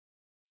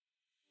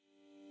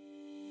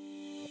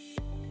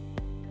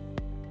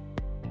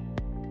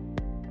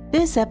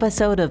This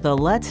episode of the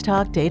Let's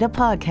Talk Data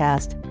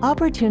podcast,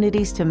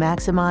 Opportunities to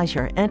Maximize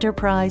Your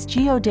Enterprise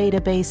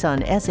Geodatabase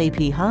on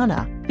SAP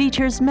HANA,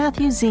 features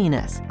Matthew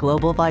Zenas,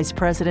 Global Vice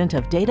President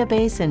of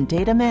Database and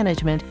Data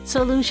Management,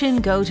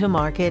 Solution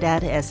Go-to-Market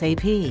at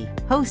SAP.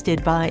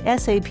 Hosted by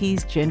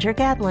SAP's Ginger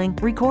Gatling,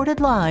 recorded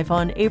live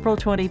on April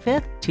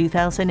 25th,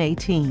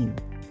 2018.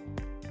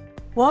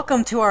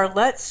 Welcome to our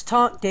Let's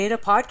Talk Data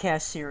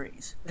podcast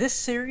series. This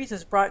series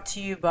is brought to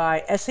you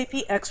by SAP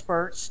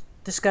experts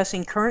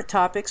discussing current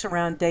topics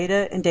around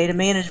data and data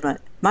management.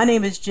 My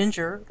name is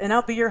Ginger, and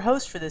I'll be your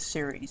host for this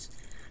series.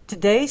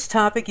 Today's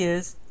topic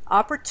is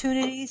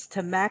Opportunities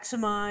to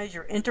Maximize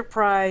Your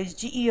Enterprise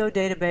GEO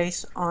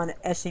Database on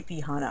SAP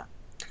HANA.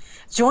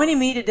 Joining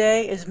me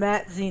today is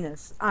Matt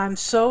Zenas. I'm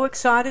so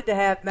excited to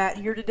have Matt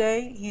here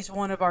today. He's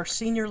one of our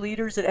senior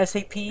leaders at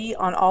SAP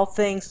on all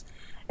things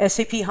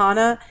SAP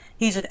HANA.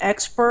 He's an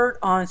expert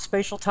on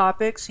spatial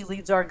topics. He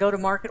leads our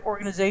go-to-market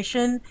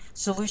organization,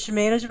 solution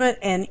management,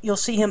 and you'll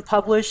see him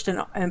published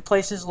in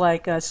places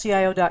like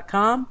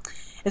CIO.com.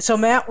 And so,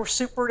 Matt, we're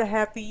super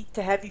happy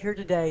to have you here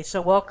today.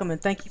 So welcome, and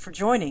thank you for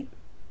joining.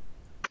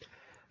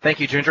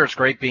 Thank you, Ginger. It's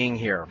great being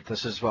here.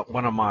 This is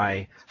one of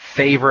my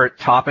favorite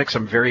topics.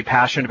 I'm very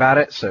passionate about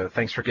it, so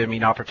thanks for giving me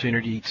an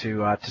opportunity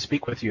to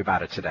speak with you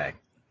about it today.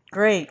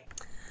 Great.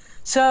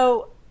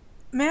 So,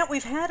 Matt,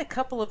 we've had a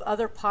couple of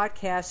other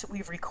podcasts that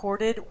we've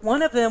recorded.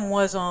 One of them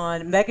was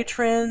on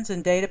megatrends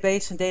in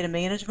database and data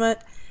management,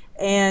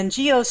 and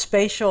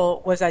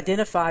geospatial was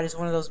identified as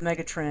one of those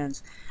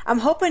megatrends. I'm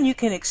hoping you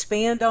can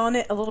expand on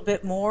it a little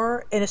bit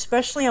more, and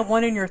especially I'm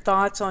wondering your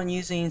thoughts on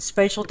using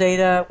spatial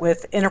data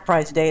with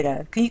enterprise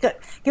data. Can you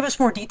give us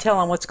more detail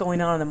on what's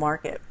going on in the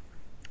market?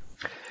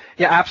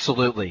 Yeah,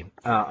 absolutely.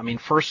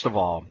 First of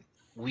all,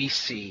 we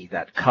see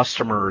that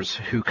customers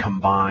who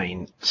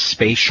combine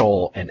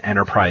spatial and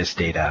enterprise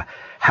data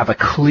have a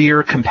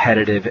clear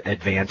competitive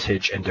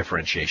advantage and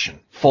differentiation.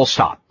 Full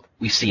stop.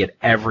 We see it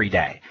every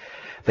day.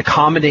 The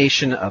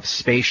combination of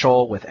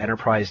spatial with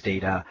enterprise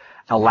data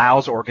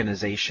allows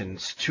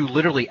organizations to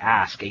literally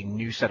ask a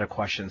new set of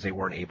questions they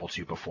weren't able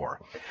to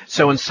before.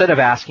 So instead of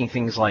asking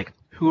things like,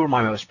 who are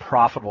my most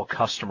profitable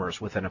customers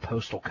within a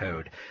postal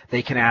code,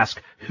 they can ask,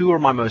 who are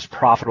my most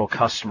profitable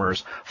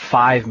customers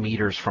 5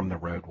 meters from the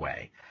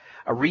roadway?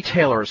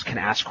 Retailers can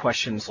ask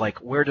questions like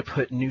where to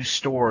put new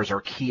stores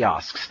or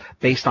kiosks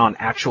based on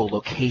actual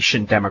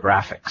location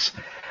demographics.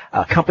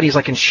 Companies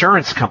like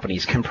insurance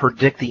companies can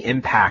predict the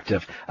impact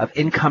of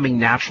incoming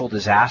natural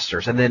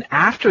disasters, and then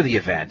after the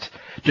event,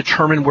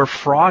 determine where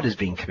fraud is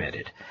being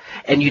committed.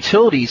 And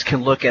utilities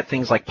can look at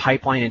things like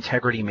pipeline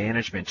integrity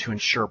management to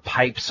ensure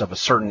pipes of a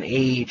certain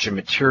age and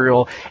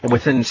material and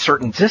within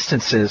certain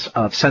distances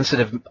of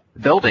sensitive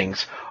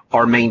buildings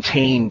are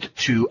maintained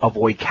to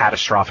avoid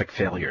catastrophic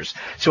failures.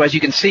 So as you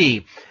can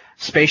see,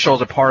 spatial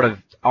is a part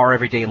of our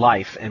everyday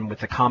life, and with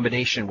the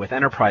combination with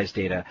enterprise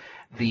data,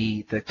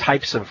 the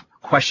types of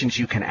questions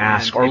you can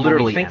ask are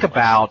literally think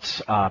about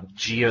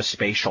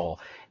geospatial.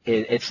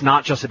 It's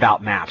not just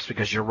about maps,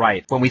 because you're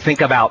right. When we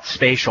think about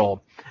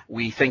spatial,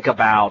 we think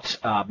about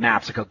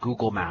maps like a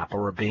Google map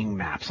or a Bing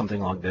map,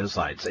 something along those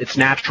lines. It's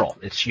natural,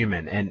 it's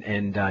human,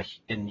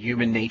 and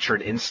human nature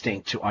and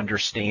instinct to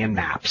understand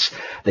maps.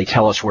 They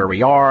tell us where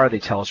we are, they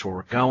tell us where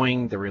we're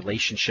going, the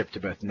relationship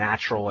to both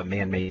natural and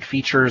man-made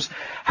features.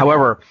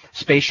 However,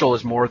 spatial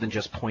is more than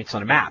just points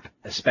on a map,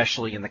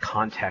 especially in the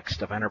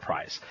context of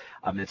enterprise.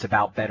 It's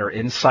about better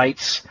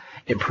insights,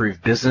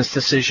 improved business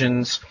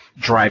decisions,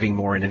 driving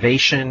more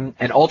innovation,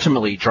 and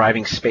ultimately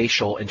driving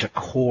spatial into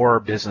core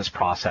business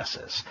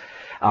processes.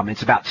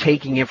 It's about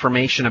taking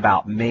information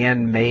about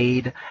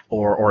man-made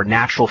or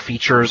natural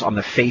features on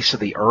the face of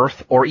the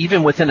earth, or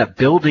even within a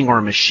building or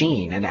a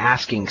machine, and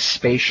asking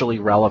spatially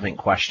relevant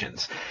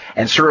questions.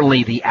 And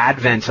certainly the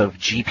advent of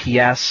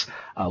GPS,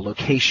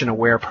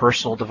 location-aware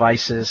personal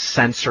devices,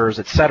 sensors,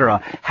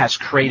 etc., has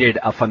created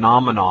a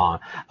phenomenon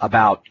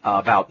about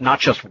not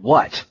just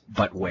what,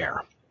 but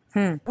where.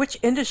 Which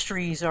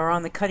industries are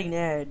on the cutting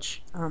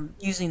edge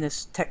using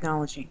this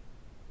technology?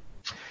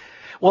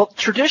 Well,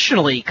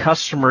 traditionally,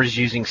 customers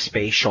using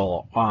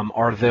spatial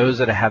are those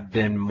that have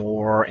been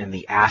more in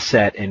the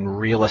asset and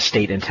real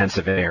estate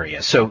intensive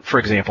areas. So, for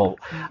example,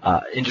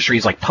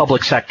 industries like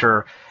public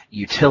sector,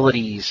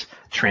 utilities,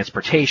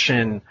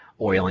 transportation,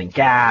 oil and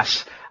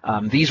gas.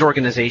 These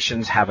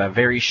organizations have a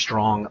very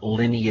strong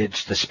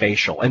lineage to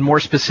spatial, and more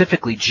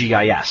specifically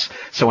GIS.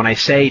 So when I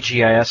say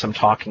GIS, I'm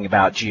talking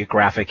about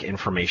Geographic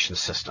Information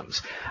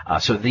Systems.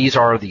 So these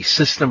are the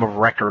system of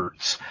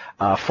records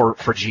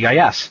for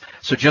GIS.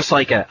 So just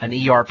like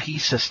an ERP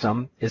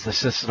system is the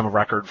system of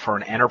record for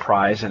an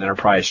enterprise and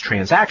enterprise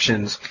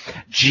transactions,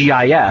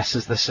 GIS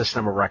is the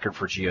system of record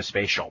for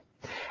geospatial.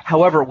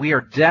 However, we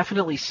are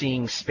definitely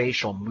seeing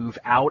spatial move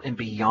out and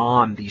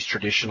beyond these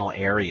traditional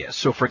areas.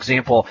 So, for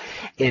example,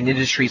 in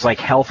industries like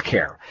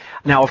healthcare.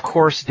 Now, of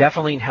course,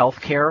 definitely in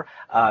healthcare,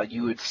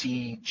 You would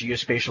see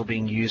geospatial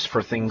being used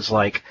for things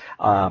like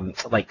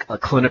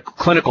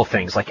clinical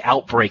things like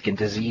outbreak and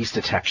disease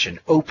detection,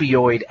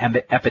 opioid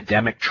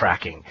epidemic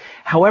tracking.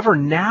 However,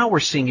 now we're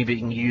seeing it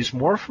being used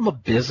more from a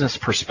business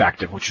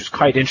perspective, which is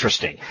quite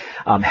interesting.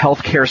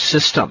 Healthcare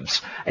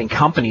systems and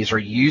companies are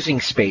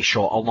using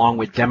spatial along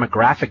with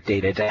demographic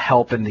data to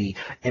help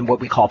in what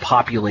we call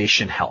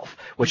population health,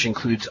 which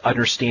includes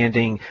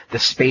understanding the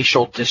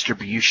spatial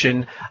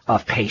distribution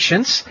of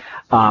patients,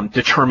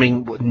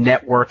 determining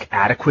network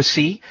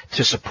adequacy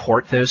to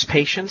support those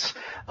patients,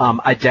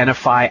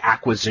 identify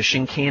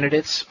acquisition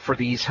candidates for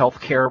these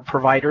healthcare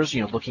providers,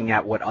 looking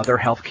at what other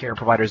healthcare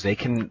providers they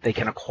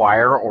can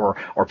acquire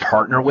or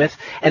partner with.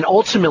 And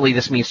ultimately,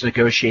 this means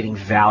negotiating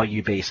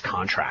value-based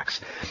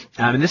contracts.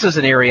 And this is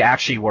an area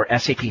actually where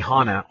SAP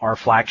HANA, our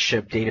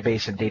flagship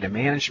database and data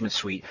management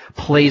suite,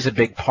 plays a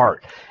big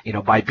part,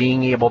 by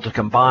being able to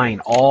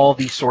combine all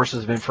these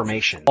sources of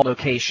information,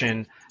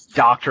 location,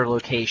 doctor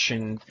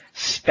location,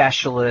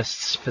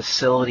 specialists,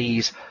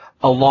 facilities,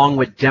 along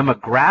with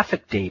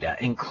demographic data,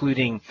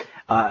 including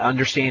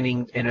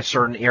understanding in a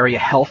certain area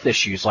health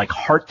issues like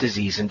heart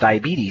disease and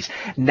diabetes.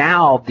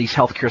 Now these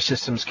healthcare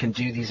systems can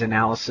do these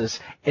analysis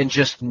in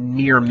just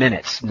mere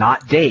minutes,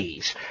 not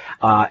days.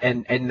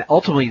 And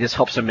ultimately, this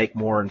helps them make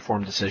more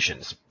informed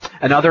decisions.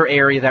 Another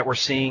area that we're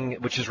seeing,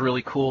 which is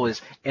really cool,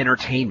 is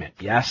entertainment.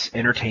 Yes,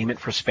 entertainment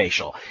for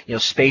spatial.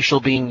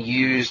 Spatial being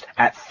used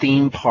at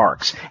theme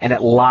parks and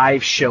at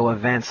live show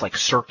events like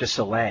Cirque du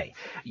Soleil,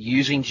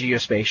 using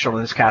geospatial,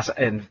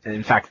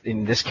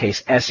 in this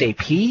case,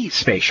 SAP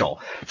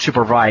Spatial, to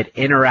provide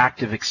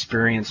interactive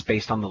experience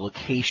based on the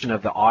location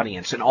of the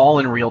audience, and all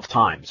in real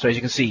time. So as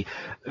you can see,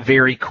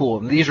 very cool.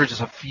 And these are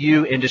just a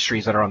few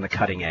industries that are on the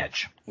cutting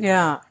edge.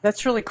 Yeah,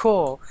 that's really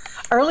cool.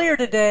 Earlier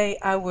today,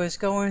 I was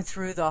going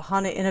through the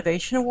HANA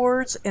Innovation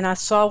Awards, and I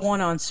saw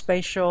one on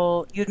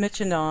spatial. You'd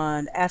mentioned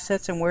on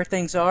assets and where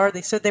things are.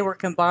 They said they were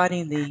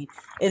combining the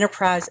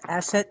enterprise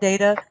asset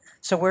data,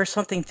 so where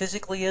something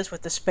physically is,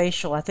 with the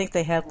spatial. I think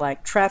they had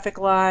like traffic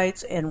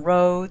lights and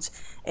roads,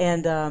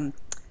 and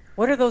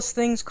what are those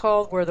things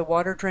called where the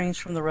water drains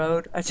from the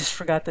road? I just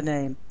forgot the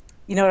name.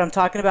 You know what I'm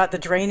talking about? The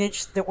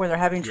drainage where they're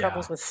having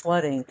troubles with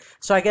flooding.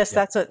 So I guess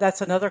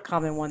that's another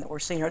common one that we're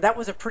seeing here. That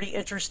was a pretty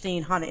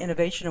interesting HANA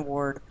Innovation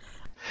Award.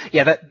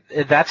 Yeah,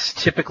 that's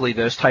typically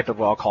those type of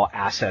what I'll call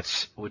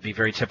assets would be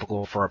very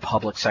typical for a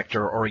public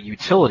sector or a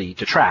utility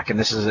to track. And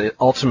this is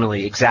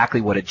ultimately exactly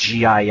what a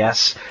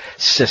GIS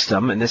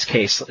system, in this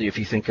case, if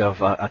you think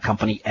of a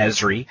company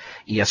Esri,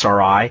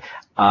 ESRI,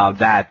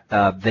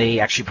 that they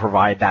actually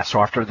provide that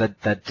software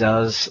that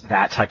does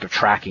that type of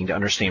tracking to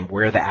understand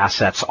where the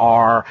assets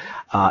are,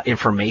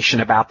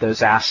 information about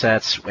those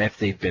assets, if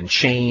they've been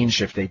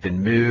changed, if they've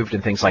been moved,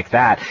 and things like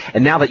that.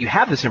 And now that you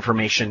have this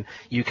information,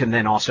 you can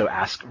then also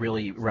ask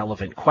really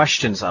relevant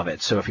questions of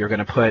it. So if you're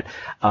going to put,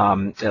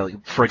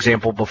 for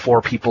example,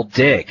 before people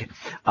dig,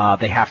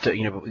 they have to,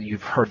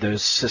 you've heard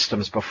those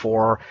systems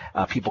before,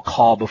 people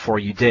call before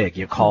you dig.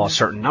 You call a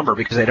certain number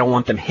because they don't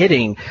want them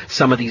hitting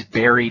some of these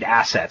buried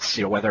assets,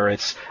 whether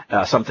it's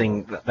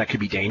something that could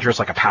be dangerous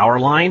like a power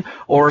line,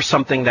 or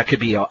something that could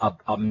be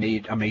a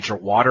major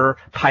water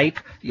pipe,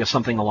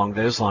 something along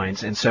those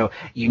lines. And so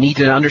you need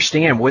to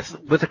understand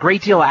with a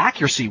great deal of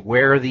accuracy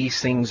where these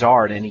things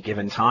are at any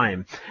given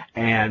time.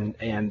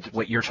 And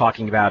what you're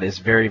talking about is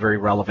very, very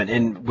relevant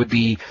and would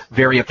be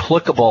very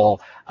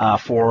applicable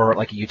for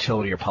like a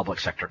utility or public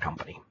sector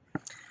company.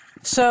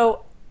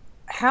 So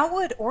how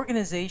would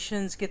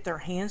organizations get their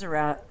hands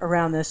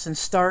around this and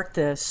start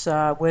this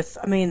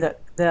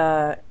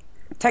the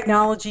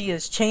technology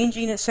is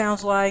changing, it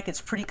sounds like. It's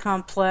pretty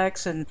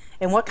complex. And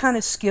what kind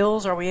of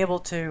skills are we able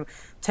to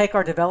take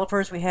our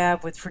developers we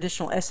have with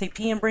traditional SAP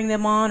and bring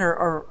them on?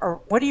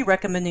 Or what are you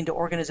recommending to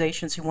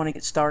organizations who want to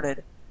get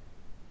started?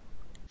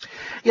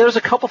 Yeah, there's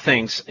a couple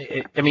things.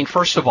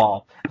 First of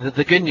all,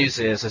 the good news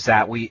is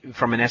that we,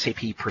 from an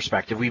SAP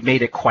perspective, we've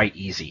made it quite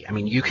easy.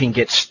 You can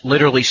get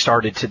literally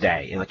started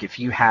today. Like if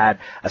you had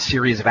a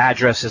series of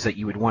addresses that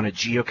you would want to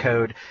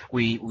geocode,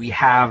 we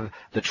have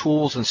the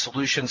tools and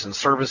solutions and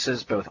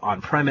services, both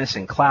on-premise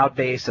and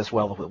cloud-based, as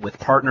well with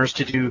partners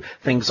to do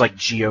things like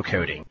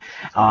geocoding.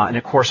 And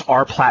of course,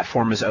 our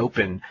platform is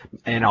open,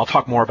 and I'll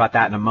talk more about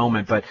that in a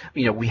moment. But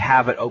we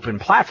have an open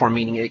platform,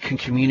 meaning it can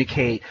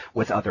communicate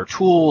with other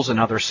tools and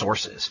other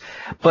sources.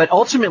 But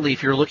ultimately,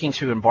 if you're looking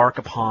to embark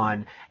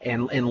upon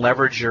and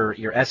leverage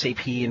your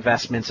SAP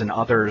investments and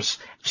others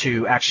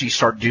to actually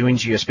start doing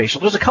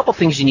geospatial, there's a couple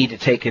things you need to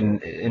take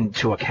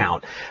into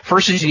account.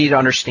 First is you need to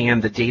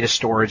understand the data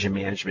storage and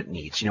management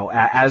needs.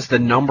 As the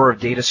number of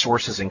data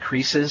sources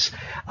increases,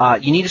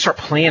 you need to start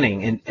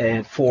planning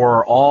and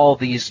for all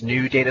these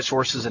new data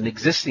sources and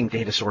existing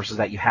data sources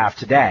that you have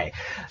today.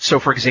 So,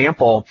 for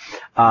example,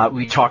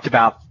 we talked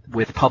about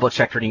with public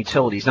sector and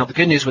utilities. Now, the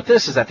good news with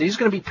this is that these are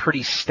going to be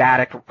pretty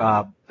static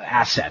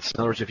assets.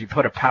 In other words, if you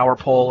put a power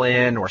pole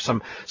in or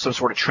some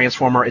sort of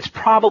transformer, it's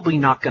probably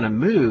not going to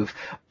move.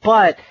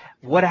 But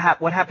What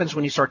happens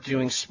when you start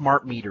doing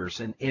smart meters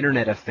and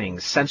Internet of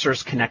Things,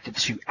 sensors connected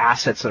to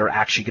assets that are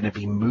actually going to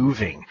be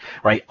moving,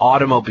 right?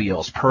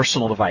 Automobiles,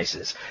 personal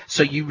devices.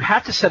 So you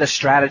have to set a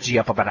strategy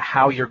up about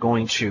how you're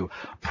going to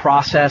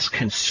process,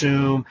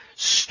 consume,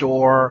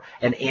 store,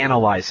 and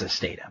analyze this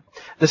data.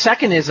 The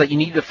second is that you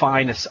need to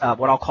find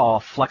what I'll call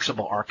a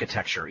flexible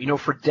architecture.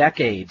 For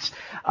decades,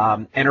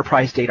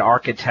 enterprise data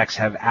architects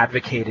have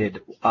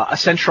advocated a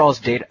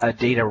centralized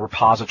data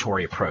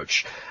repository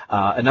approach.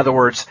 In other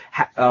words,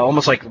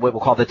 almost like what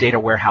we'll call the data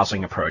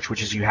warehousing approach,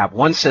 which is you have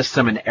one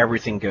system and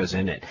everything goes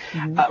in it.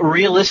 Mm-hmm.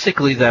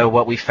 Realistically, though,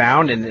 what we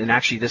found, and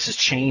actually this has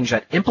changed,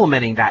 that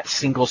implementing that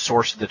single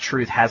source of the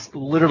truth has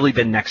literally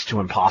been next to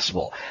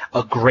impossible.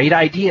 A great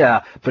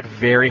idea, but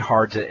very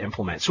hard to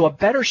implement. So a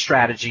better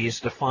strategy is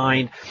to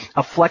find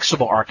a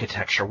flexible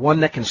architecture,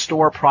 one that can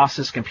store,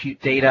 process,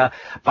 compute data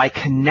by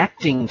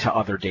connecting to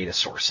other data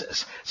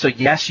sources. So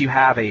yes, you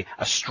have a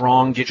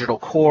strong digital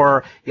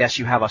core. Yes,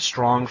 you have a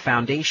strong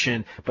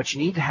foundation, but you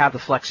need to have the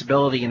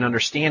flexibility and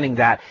understanding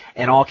that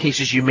in all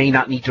cases you may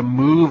not need to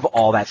move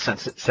all that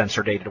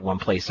sensor data to one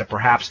place, that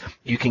perhaps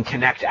you can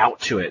connect out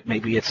to it.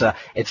 Maybe it's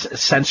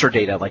sensor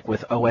data like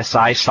with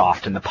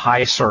OSIsoft and the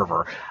Pi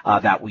server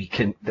that we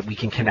can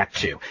connect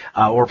to,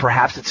 or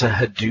perhaps it's a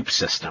Hadoop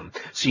system.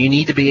 So you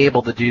need to be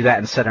able to do that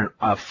and set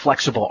a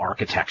flexible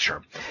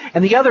architecture.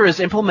 And the other is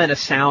implement a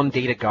sound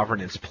data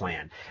governance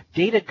plan.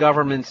 Data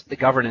governance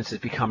is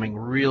becoming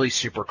really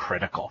super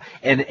critical,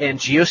 and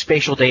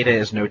geospatial data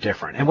is no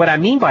different. And what I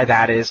mean by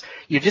that is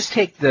you just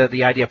take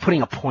the idea of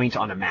putting a point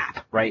on a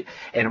map, right?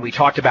 And we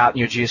talked about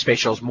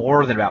geospatial is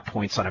more than about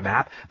points on a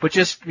map, but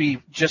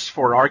just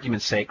for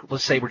argument's sake,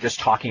 let's say we're just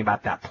talking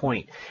about that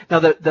point. Now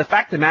the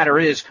fact of the matter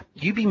is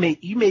you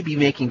may be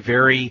making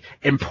very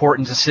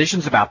important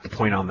decisions about the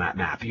point on that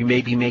map. You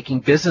may be making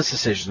business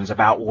decisions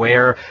about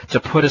where to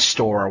put a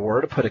store or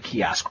where to put a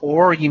kiosk,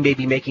 or you may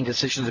be making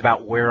decisions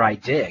about where I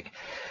dig.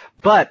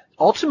 But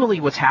ultimately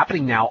what's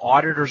happening now,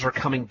 auditors are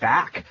coming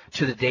back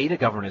to the data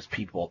governance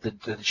people,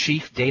 the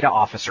chief data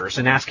officers,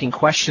 and asking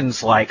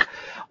questions like,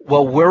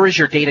 well, where is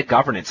your data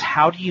governance?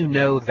 How do you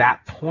know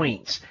that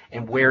point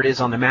and where it is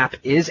on the map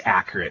is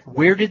accurate?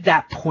 Where did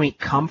that point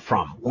come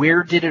from?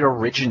 Where did it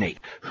originate?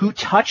 Who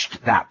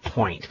touched that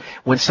point?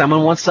 When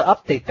someone wants to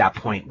update that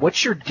point,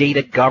 what's your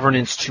data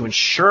governance to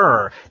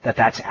ensure that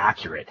that's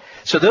accurate?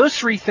 So those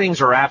three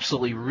things are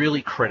absolutely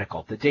really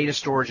critical. The data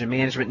storage and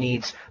management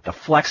needs, the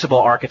flexible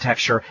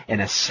architecture,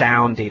 and a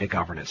sound data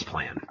governance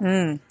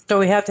plan. So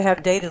we have to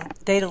have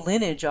data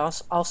lineage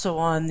also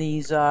on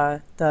these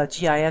the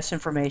GIS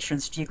information,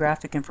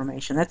 geographic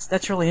information.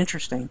 That's really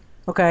interesting.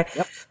 Okay.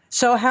 Yep.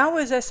 So how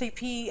is SAP?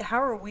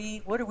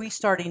 What are we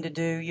starting to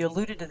do? You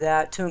alluded to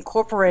that, to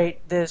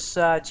incorporate this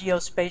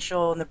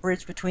geospatial and the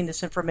bridge between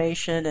this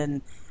information,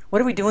 and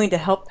what are we doing to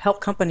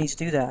help companies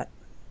do that?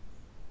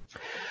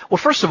 Well,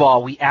 first of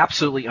all, we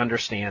absolutely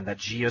understand that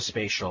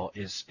geospatial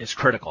is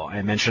critical.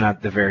 I mentioned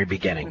at the very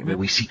beginning that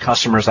we see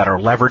customers that are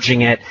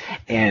leveraging it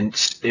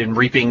and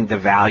reaping the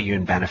value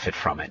and benefit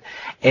from it.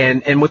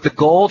 And with the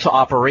goal to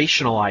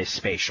operationalize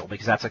spatial,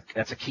 because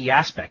that's a key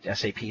aspect.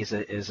 SAP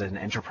is an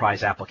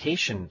enterprise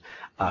application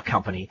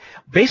company.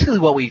 Basically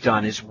what we've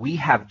done is we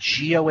have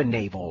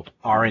geo-enabled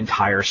our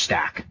entire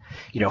stack,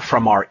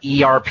 from our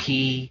ERP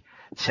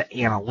to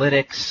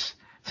analytics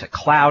to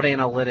cloud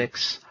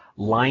analytics,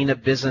 line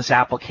of business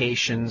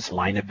applications,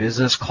 line of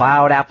business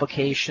cloud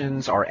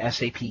applications, our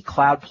SAP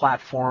cloud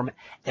platform,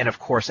 and of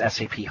course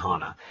SAP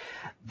HANA.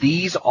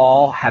 These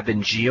all have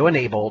been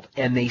geo-enabled,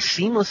 and they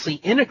seamlessly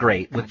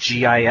integrate with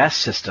GIS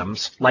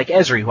systems like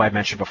Esri, who I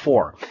mentioned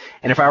before.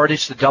 And if I were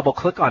just to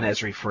double-click on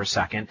Esri for a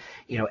second,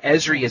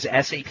 Esri is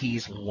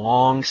SAP's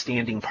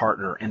long-standing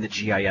partner in the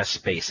GIS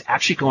space,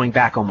 actually going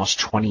back almost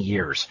 20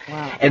 years.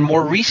 Wow. And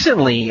more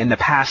recently, in the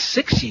past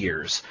 6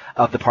 years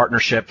of the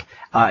partnership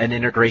and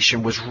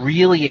integration, was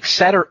really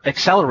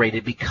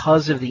accelerated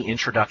because of the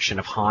introduction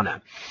of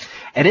HANA.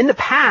 And in the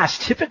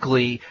past,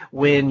 typically,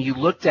 when you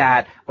looked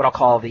at what I'll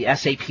call the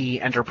SAP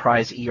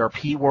Enterprise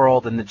ERP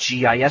world and the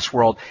GIS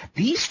world,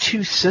 these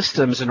two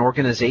systems and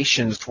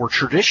organizations were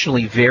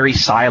traditionally very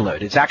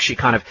siloed. It's actually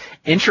kind of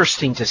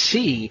interesting to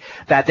see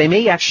that they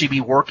may actually be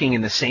working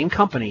in the same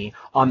company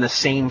on the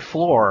same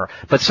floor,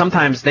 but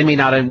sometimes they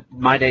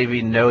might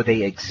even know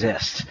they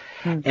exist.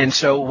 And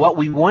so what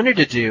we wanted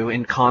to do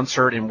in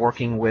concert and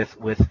working with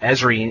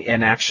Esri,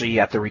 and actually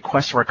at the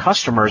request of our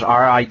customers,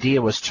 our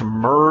idea was to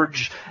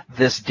merge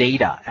this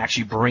data,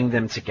 actually bring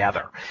them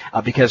together.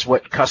 Because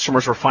what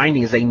customers were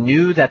finding is they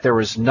knew that there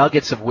was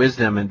nuggets of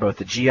wisdom in both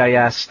the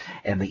GIS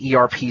and the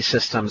ERP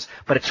systems,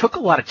 but it took a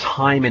lot of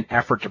time and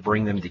effort to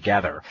bring them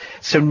together.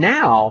 So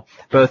now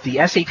both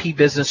the SAP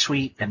Business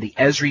Suite and the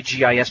Esri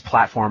GIS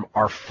platform are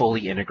are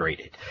fully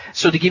integrated.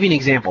 So to give you an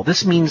example,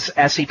 this means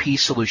SAP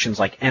solutions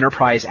like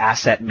Enterprise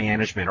Asset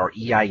Management or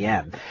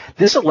EIM.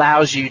 This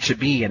allows you to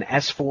be in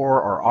S4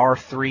 or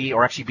R3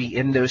 or actually be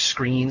in those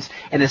screens,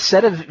 and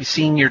instead of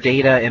seeing your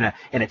data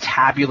in a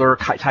tabular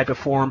type of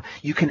form,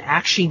 you can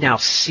actually now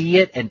see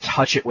it and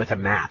touch it with a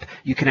map.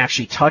 You can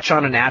actually touch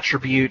on an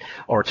attribute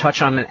or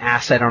touch on an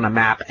asset on a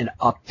map and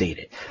update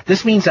it.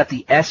 This means that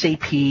the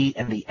SAP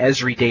and the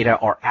Esri data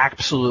are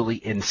absolutely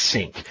in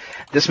sync.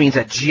 This means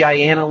that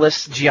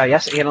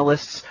GIS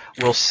analysts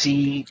will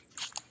see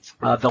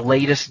the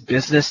latest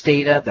business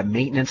data, the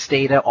maintenance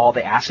data, all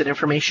the asset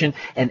information,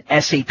 and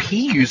SAP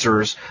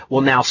users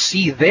will now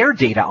see their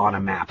data on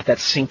a map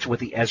that's synced with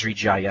the Esri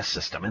GIS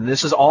system. And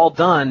this is all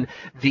done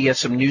via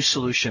some new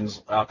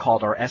solutions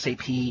called our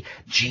SAP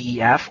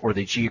GEF, or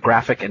the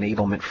Geographic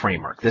Enablement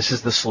Framework. This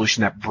is the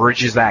solution that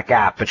bridges that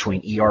gap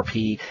between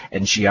ERP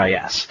and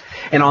GIS.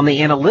 And on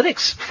the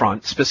analytics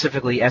front,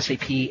 specifically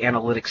SAP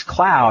Analytics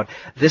Cloud,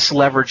 this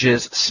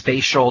leverages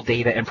spatial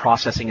data and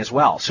processing as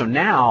well. So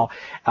now,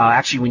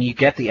 actually, when you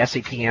get the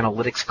SAP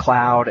Analytics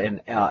Cloud and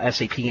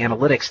SAP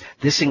Analytics,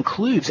 this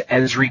includes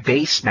Esri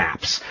base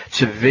maps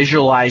to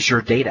visualize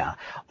your data.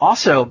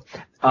 Also,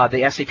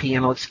 the SAP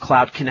Analytics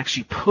Cloud can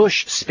actually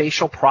push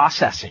spatial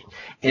processing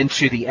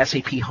into the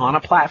SAP HANA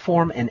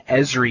platform and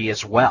Esri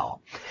as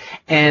well.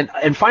 And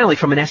finally,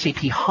 from an SAP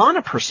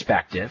HANA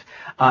perspective,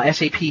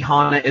 SAP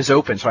HANA is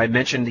open. So I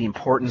mentioned the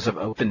importance of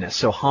openness.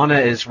 So HANA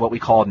is what we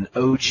call an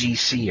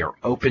OGC, or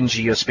Open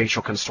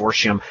Geospatial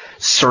Consortium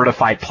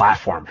certified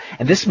platform.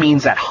 And this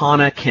means that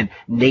HANA can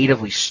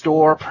natively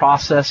store,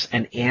 process,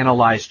 and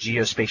analyze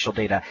geospatial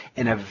data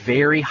in a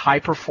very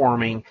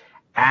high-performing,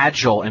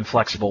 agile and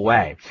flexible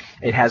way.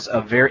 It has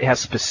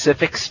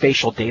specific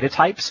spatial data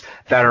types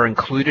that are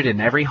included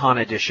in every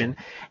HANA edition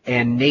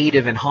and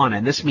native in HANA.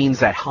 And this means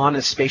that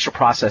HANA's spatial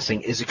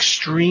processing is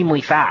extremely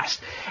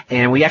fast.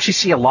 And we actually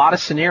see a lot of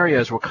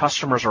scenarios where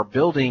customers are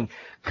building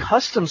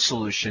custom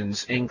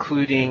solutions,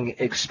 including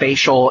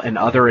spatial and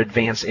other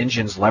advanced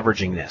engines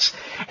leveraging this.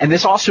 And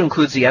this also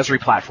includes the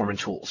Esri platform and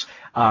tools.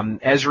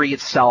 Esri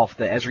itself,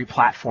 the Esri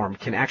platform,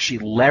 can actually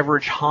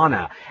leverage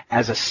HANA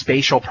as a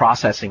spatial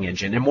processing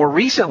engine. And more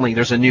recently,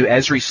 there's a new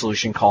Esri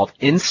solution called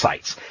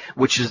Insights,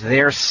 which is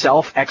their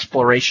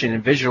self-exploration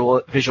and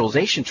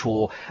visualization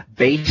tool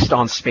based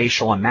on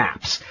spatial and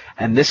maps.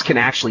 And this can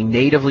actually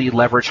natively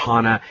leverage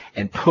HANA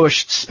and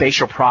push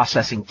spatial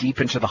processing deep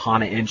into the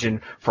HANA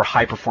engine for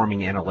high-performing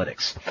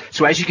analytics.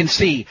 So as you can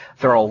see,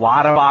 there are a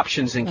lot of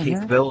options and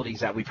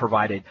capabilities that we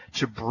provided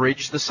to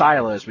bridge the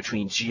silos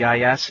between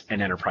GIS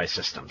and enterprise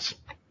systems.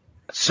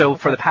 So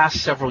for the past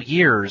several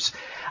years,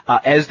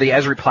 as the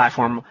Esri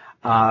platform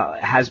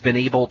has been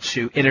able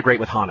to integrate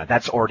with HANA.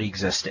 That's already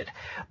existed.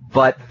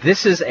 But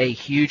this is a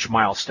huge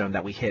milestone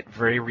that we hit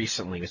very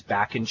recently. It was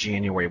back in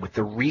January with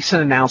the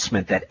recent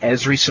announcement that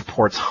Esri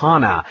supports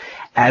HANA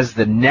as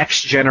the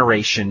next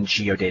generation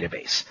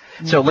geodatabase.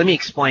 So let me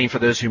explain for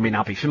those who may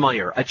not be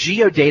familiar. A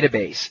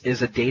geodatabase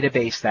is a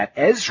database that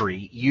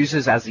Esri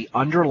uses as the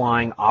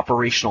underlying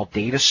operational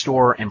data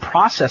store and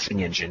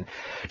processing engine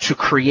to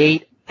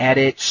create,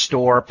 edit,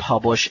 store,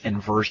 publish,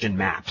 and version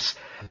maps.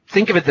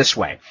 Think of it this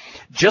way.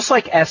 Just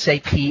like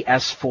SAP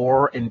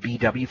S4 and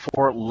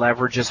BW4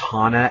 leverages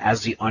HANA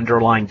as the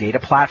underlying data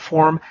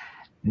platform,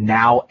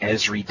 now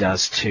Esri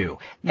does too.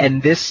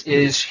 And this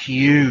is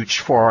huge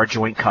for our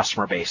joint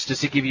customer base.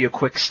 Just to give you a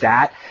quick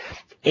stat,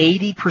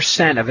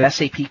 80% of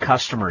SAP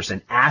customers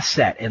in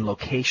asset and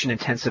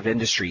location-intensive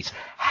industries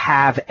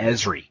have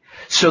Esri.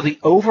 So the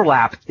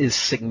overlap is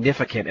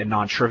significant and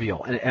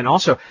non-trivial. And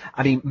also,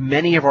 I mean,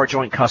 many of our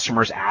joint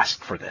customers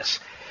ask for this.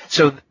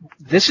 So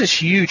this is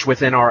huge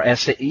within our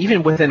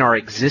even within our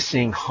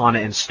existing HANA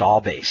install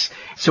base.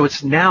 So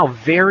it's now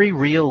very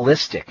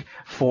realistic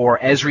for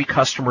Esri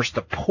customers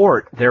to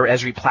port their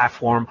Esri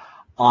platform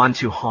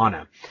onto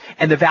HANA.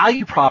 And the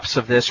value props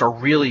of this are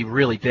really,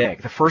 really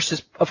big. The first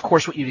is, of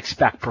course, what you'd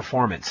expect,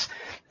 performance.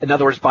 In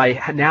other words, by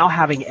now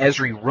having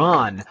Esri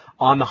run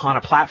on the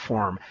HANA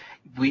platform,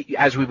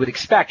 as we would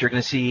expect, you're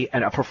going to see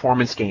a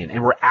performance gain,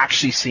 and we're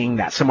actually seeing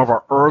that. Some of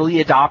our early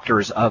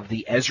adopters of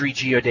the Esri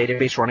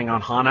geodatabase running on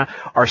HANA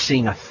are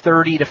seeing a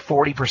 30 to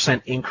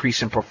 40%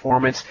 increase in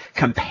performance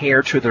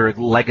compared to their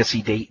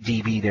legacy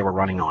DB they were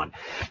running on.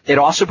 It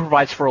also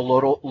provides for a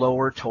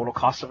lower total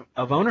cost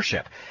of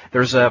ownership.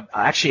 There's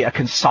actually a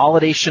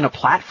consolidation of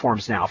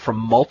platforms now from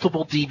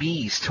multiple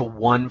DBs to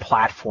one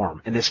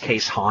platform, in this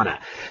case HANA.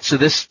 So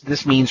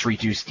this means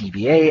reduced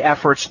DBA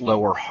efforts,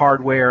 lower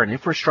hardware and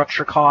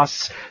infrastructure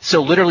costs.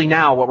 So literally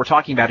now what we're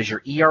talking about is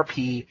your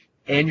ERP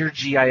and your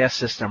GIS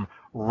system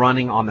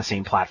running on the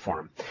same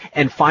platform.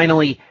 And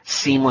finally,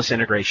 seamless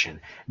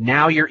integration.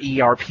 Now your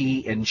ERP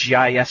and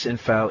GIS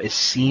info is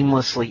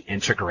seamlessly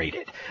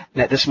integrated.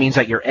 Now, this means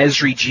that your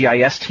Esri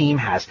GIS team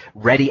has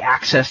ready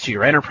access to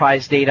your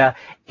enterprise data,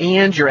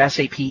 and your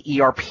SAP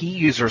ERP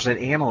users and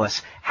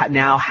analysts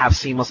now have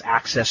seamless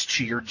access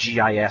to your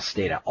GIS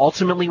data.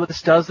 Ultimately, what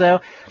this does, though,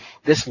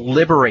 this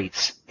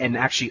liberates and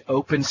actually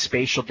opens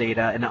spatial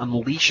data and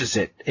unleashes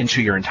it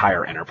into your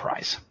entire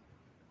enterprise.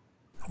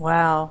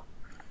 Wow.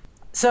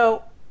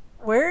 So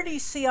where do you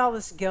see all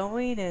this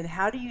going, and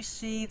how do you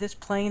see this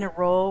playing a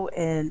role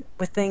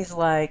with things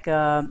like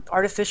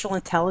artificial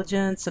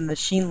intelligence and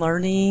machine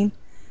learning?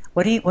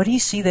 What do you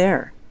see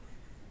there?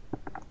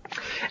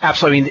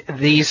 Absolutely. I mean,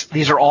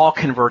 these are all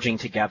converging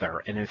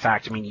together, and in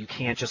fact, I mean, you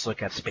can't just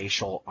look at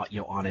spatial,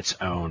 on its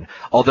own.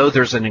 Although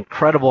there's an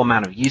incredible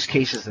amount of use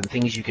cases and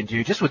things you can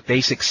do just with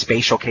basic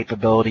spatial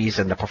capabilities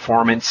and the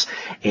performance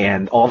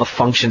and all the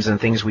functions and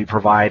things we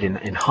provide in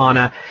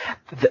HANA.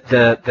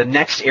 The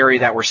next area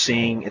that we're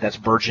seeing that's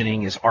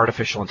burgeoning is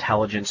artificial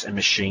intelligence and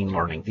machine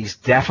learning. These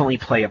definitely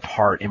play a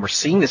part, and we're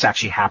seeing this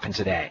actually happen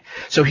today.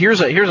 So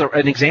here's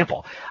an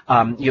example.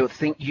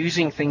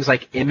 Using things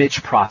like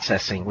image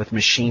processing with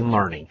machine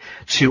learning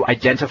to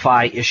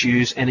identify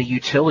issues in a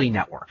utility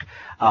network,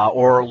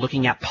 or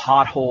looking at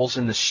potholes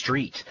in the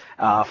street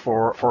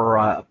for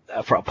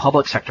a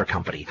public sector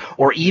company,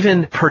 or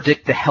even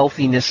predict the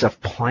healthiness of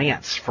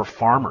plants for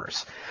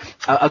farmers.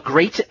 A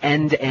great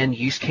end-to-end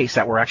use case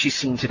that we're actually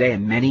seeing today,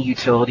 and many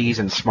utilities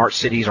and smart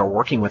cities are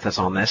working with us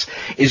on this,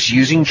 is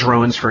using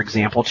drones, for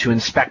example, to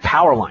inspect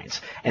power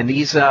lines. And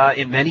these,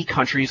 in many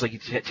countries, like you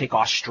take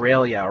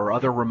Australia or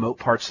other remote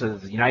parts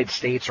of the United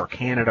States or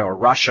Canada or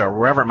Russia or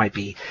wherever it might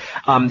be,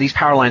 these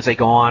power lines, they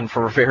go on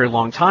for a very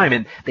long time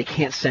and they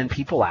can't send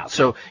people out.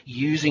 So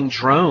using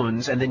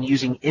drones and then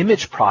using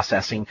image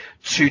processing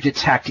to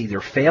detect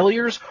either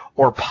failures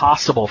or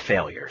possible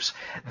failures.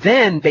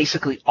 Then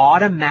basically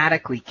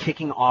automatically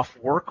kicking off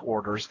work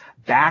orders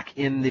back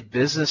in the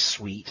business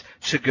suite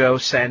to go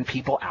send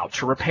people out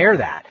to repair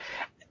that.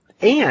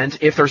 And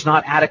if there's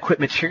not adequate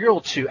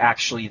material to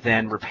actually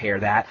then repair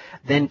that,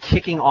 then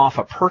kicking off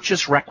a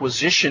purchase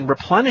requisition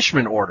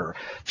replenishment order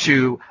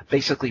to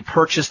basically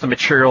purchase the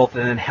material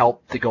and then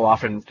help to go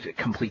off and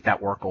complete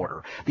that work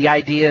order. The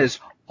idea is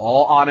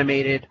all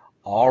automated,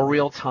 all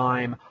real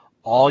time,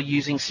 all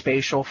using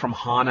spatial from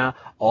HANA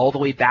all the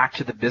way back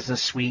to the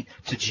business suite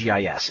to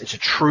GIS. It's a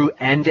true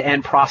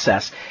end-to-end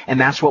process, and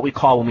that's what we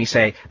call when we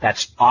say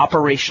that's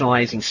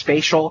operationalizing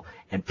spatial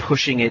and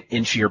pushing it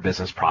into your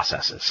business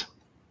processes.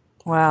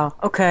 Wow.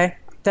 Okay.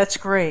 That's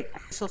great.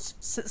 So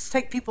let's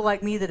take people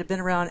like me that have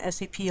been around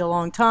SAP a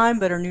long time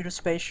but are new to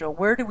spatial.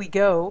 Where do we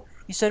go?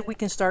 You said we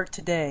can start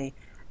today.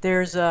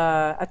 There's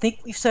I think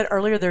you said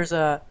earlier there's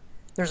a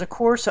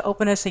course,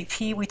 Open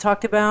SAP we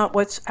talked about.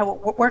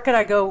 Where could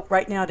I go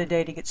right now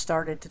today to get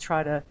started to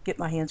try to get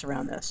my hands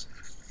around this?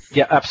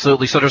 Yeah,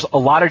 absolutely. So there's a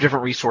lot of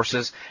different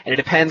resources, and it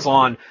depends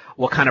on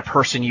what kind of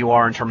person you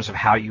are in terms of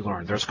how you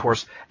learn. There's, of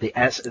course,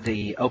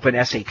 the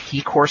Open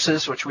SAP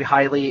courses, which we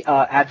highly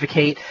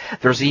advocate.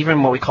 There's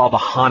even what we call the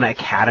HANA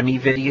Academy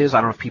videos.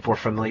 I don't know if people are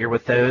familiar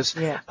with those.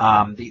 Yeah.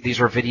 These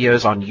are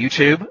videos on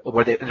YouTube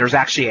where there's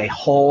actually a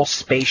whole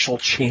spatial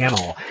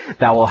channel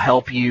that will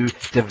help you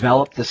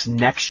develop this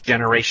next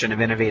generation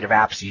of innovative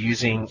apps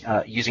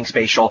using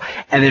spatial.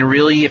 And then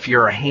really, if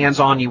you're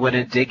hands-on, you want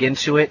to dig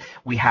into it,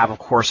 we have, of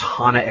course,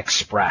 HANA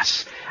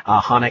Express.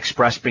 HANA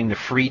Express being the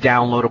free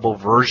downloadable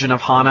version of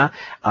HANA.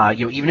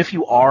 Even if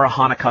you are a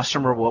HANA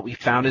customer, what we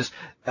found is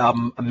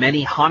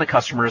many HANA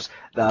customers,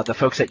 the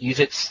folks that use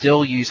it,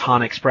 still use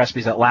HANA Express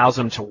because it allows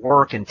them to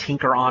work and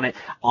tinker on it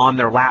on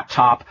their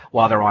laptop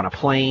while they're on a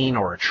plane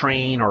or a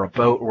train or a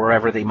boat,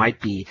 wherever they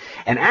might be.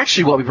 And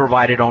actually what we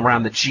provided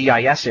around the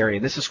GIS area,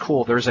 and this is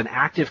cool, there's an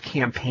active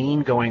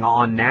campaign going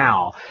on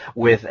now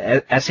with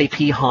SAP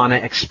HANA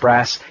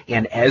Express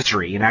and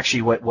Esri. And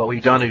actually what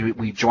we've done is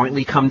we've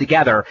jointly come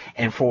together,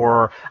 and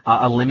for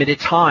a limited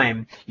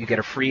time, you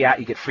get free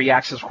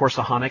access, of course,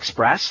 to HANA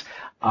Express.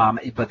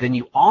 But then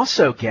you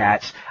also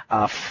get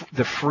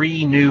the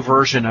free new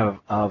version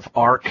of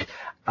Arc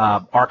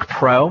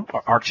Pro,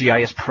 or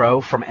ArcGIS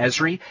Pro from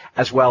Esri,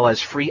 as well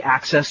as free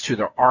access to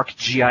their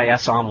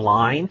ArcGIS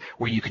Online,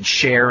 where you can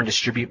share and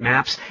distribute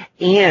maps,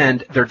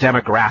 and their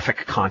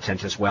demographic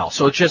content as well.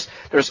 So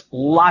there's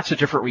lots of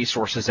different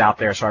resources out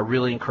there, so I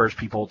really encourage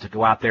people to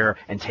go out there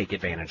and take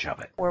advantage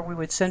of it. Where we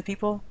would send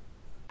people?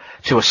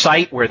 To a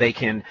site where they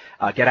can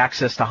get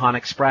access to HANA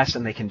Express,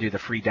 and they can do the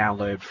free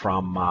download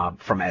from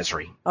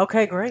Esri.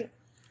 Okay, great.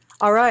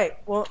 All right.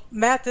 Well,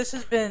 Matt, this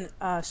has been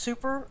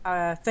super.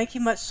 Thank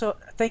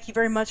you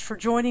very much for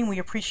joining. We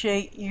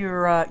appreciate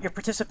your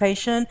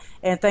participation,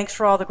 and thanks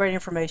for all the great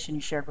information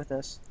you shared with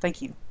us.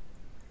 Thank you.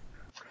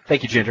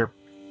 Thank you, Ginger.